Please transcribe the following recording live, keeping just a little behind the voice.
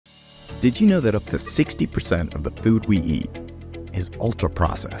Did you know that up to 60% of the food we eat is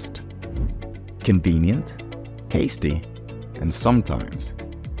ultra-processed? Convenient, tasty, and sometimes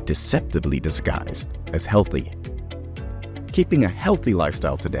deceptively disguised as healthy. Keeping a healthy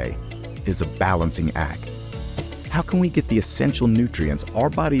lifestyle today is a balancing act. How can we get the essential nutrients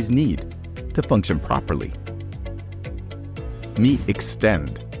our bodies need to function properly? Meet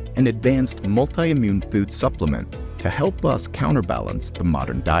Xtend, an advanced multi-immune food supplement to help us counterbalance the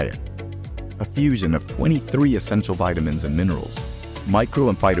modern diet. A fusion of 23 essential vitamins and minerals, micro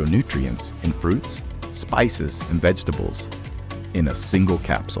and phytonutrients in fruits, spices, and vegetables in a single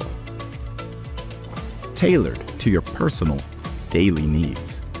capsule. Tailored to your personal, daily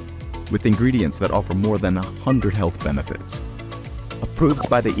needs, with ingredients that offer more than 100 health benefits. Approved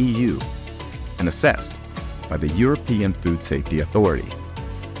by the EU and assessed by the European Food Safety Authority,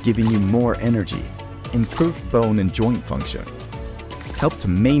 giving you more energy, improved bone and joint function, help to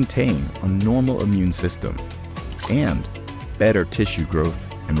maintain a normal immune system, and better tissue growth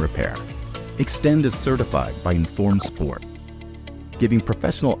and repair. Xtend is certified by Informed Sport, giving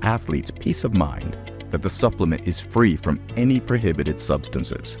professional athletes peace of mind that the supplement is free from any prohibited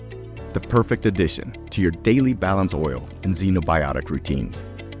substances. The perfect addition to your daily balance oil and xenobiotic routines.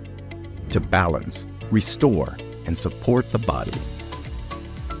 To balance, restore, and support the body.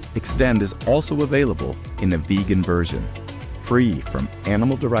 Xtend is also available in a vegan version, free from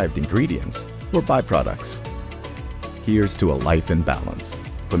animal-derived ingredients or byproducts. Here's to a life in balance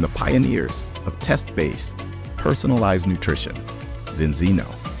from the pioneers of test-based, personalized nutrition, Zinzino.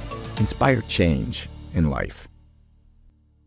 Inspire change in life.